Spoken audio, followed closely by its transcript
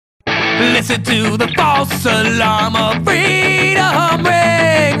Listen to the false alarm of freedom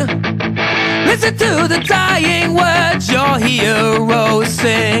ring. Listen to the dying words your heroes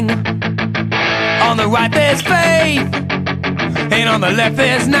sing. On the right there's faith, and on the left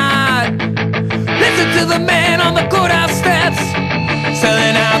there's not. Listen to the man on the courthouse steps,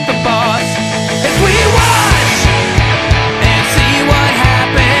 selling out the boss. As we watch and see what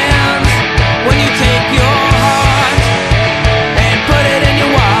happens when you take your